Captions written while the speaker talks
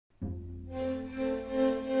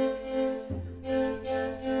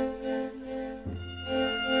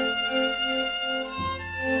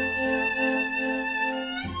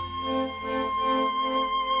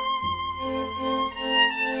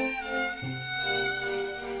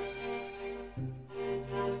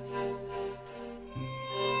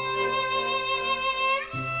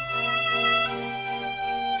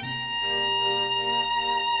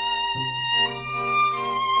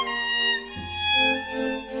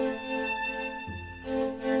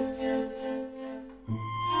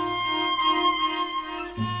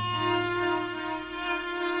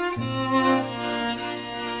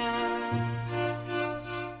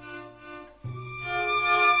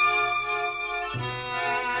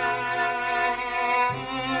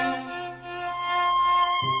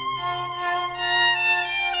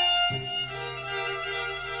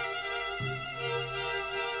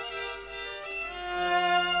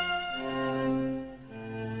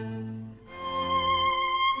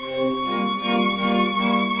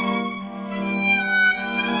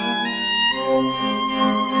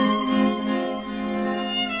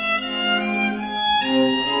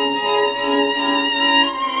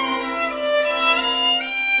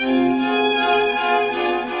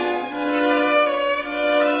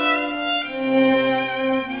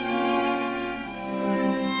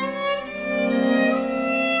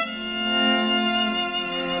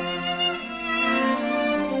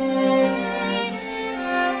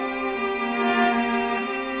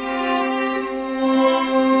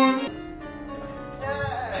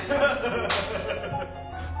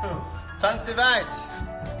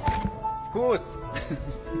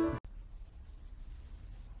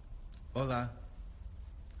Hola.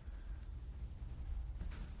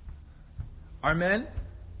 Armen?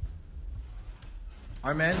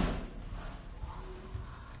 Armen?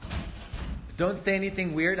 Don't say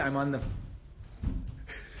anything weird. I'm on the...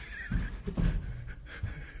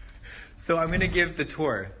 So I'm going to give the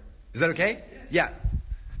tour. Is that okay? Yeah.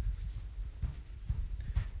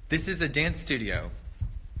 This is a dance studio.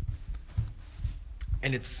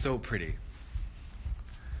 And it's so pretty.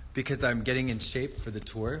 Because I'm getting in shape for the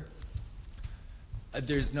tour.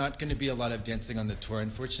 There's not going to be a lot of dancing on the tour,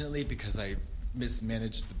 unfortunately, because I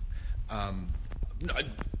mismanaged. No, I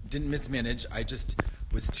didn't mismanage. I just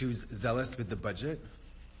was too zealous with the budget.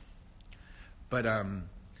 But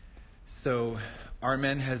so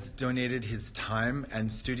Armen has donated his time and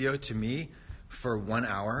studio to me for 1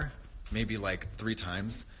 hour, maybe like 3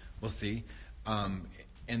 times. We'll see.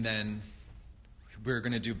 And then we're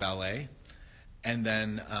going to do ballet. And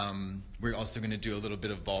then we're also going to do a little bit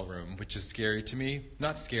of ballroom, which is scary to me.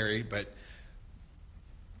 Not scary, but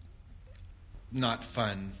not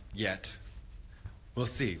fun yet. We'll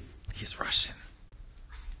see. He's Russian.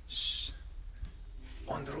 Shh.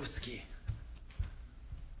 On Ruski.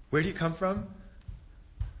 Where do you come from?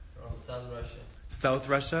 From South Russia. South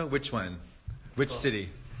Russia? Which one? Which city?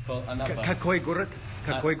 It's called Anapa. Какой город?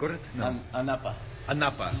 Какой город? No. Anapa.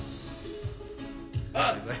 Anapa.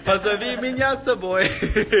 Позови меня с собой.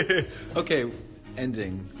 Okay,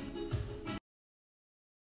 ending.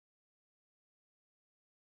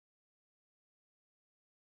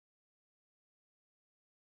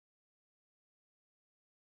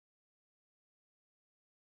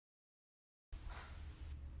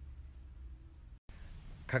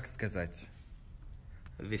 Как сказать?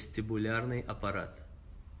 Вестибулярный аппарат.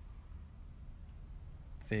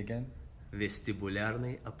 Say again.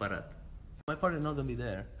 Вестибулярный аппарат. My partner not gonna be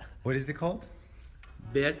there. What is it called?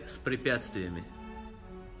 Бег с препятствиями.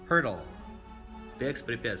 Hurdle. Бег с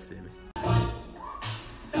препятствиями.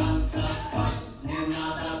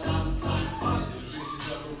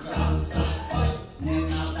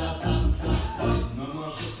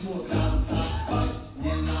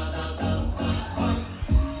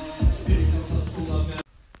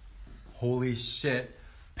 Holy shit.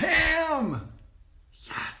 Pam!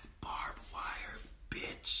 Yes, barbed wire,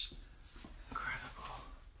 bitch. Incredible.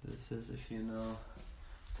 This is, if you know,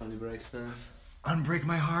 Tony Braxton. Unbreak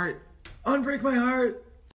my heart. Unbreak my heart.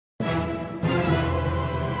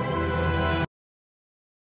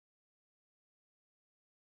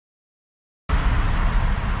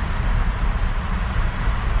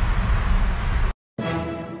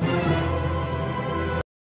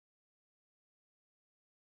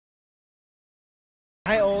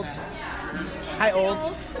 Hi, old. Hi, old.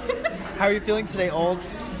 How are you feeling today, old?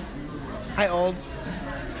 Hi, old.